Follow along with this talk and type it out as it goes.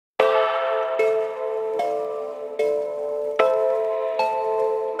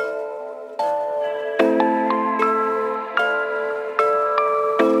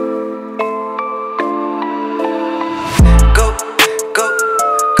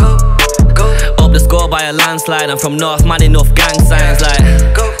by a landslide. I'm from North, man, enough gang signs like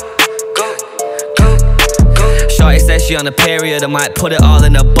go, go, go, go. Shorty says she on a period, I might put it all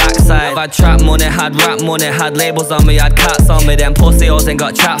in the backside. I've had trap money, had rap money, had labels on me, had cats on me. Them pussy hoes ain't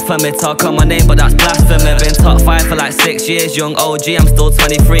got chat for me. Talk on my name, but that's blasphemy. Been top 5 for like 6 years, young OG, I'm still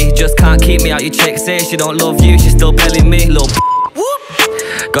 23. Just can't keep me out, your chick says she don't love you, she still belly me, little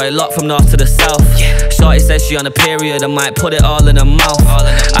got it locked from north to the south. Shorty says she on a period, I might put it all in her mouth.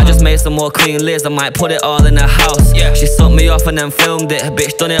 I just made some more clean lids, I might put it all in her house. She sucked me off and then filmed it, a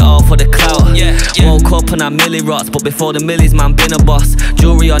bitch done it all for the clout. Woke up and I milli rocks, but before the millies, man, been a boss.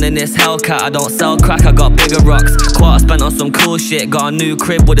 Jewelry on in this Hellcat, I don't sell crack, I got bigger rocks. Quarter spent on some cool shit, got a new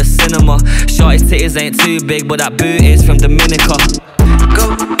crib with a cinema. Shorty's titties ain't too big, but that boot is from Dominica.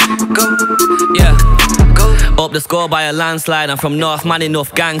 Go, go, yeah. Up the score by a landslide. I'm from North, man,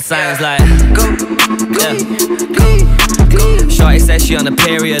 enough gang signs like go, yeah, go. Shorty says she on a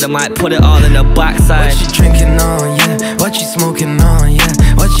period, I might put it all in the backside. What you drinking on, yeah? What you smoking on, yeah?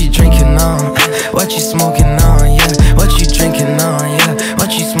 What you drinking on? What you smoking on, yeah? What you drinking on, yeah? What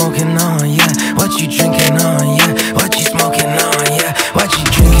you smoking on, yeah? What you drinking on, yeah? What you smoking on, yeah? What you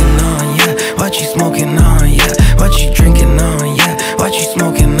drinking on, yeah? What you smoking on, yeah? What you drinking on, yeah? What you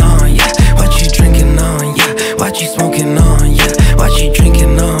smoking on, yeah? What you drinking on, yeah? What you smoking on, yeah? What you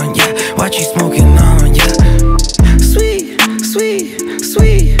drinking on, yeah? What you smoking on, yeah? Sweet, sweet,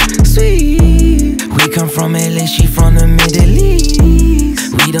 sweet, sweet. We come from LA, she from the Middle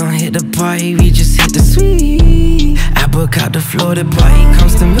East. We don't hit the party, we just hit the suite. I book out the floor, the party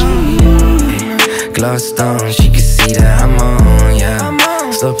comes to me. Gloss down, she can see that I'm on,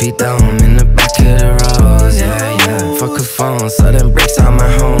 yeah. Sloppy down in the back of the rose, yeah, yeah. Fuck a phone, sudden breaks out my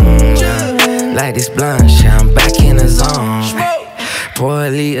home, yeah. Like this blunt shit, I'm back in the zone. Pour a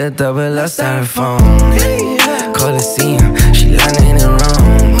liter, double up styrofoam. Coliseum, she landing in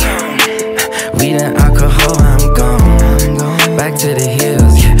Rome. Weed and alcohol, I'm gone. Back to the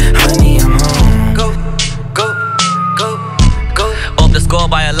hills, yeah, honey, I'm home. Go, go, go, go. Up the score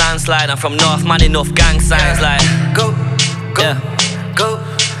by a landslide. I'm from North, man, enough gang signs like go, go, yeah, go.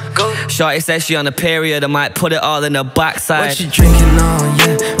 Shorty says she on a period, I might put it all in the backside. What you drinking on,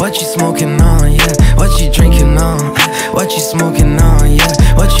 yeah? What you smoking on, yeah? What you drinking on? What you smoking on, yeah?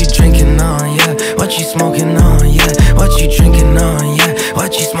 What you drinking on, yeah? What you smoking on, yeah? What you drinking on, yeah?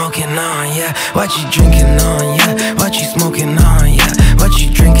 What you smoking on, yeah? What you drinking on, yeah? What you smoking on, yeah?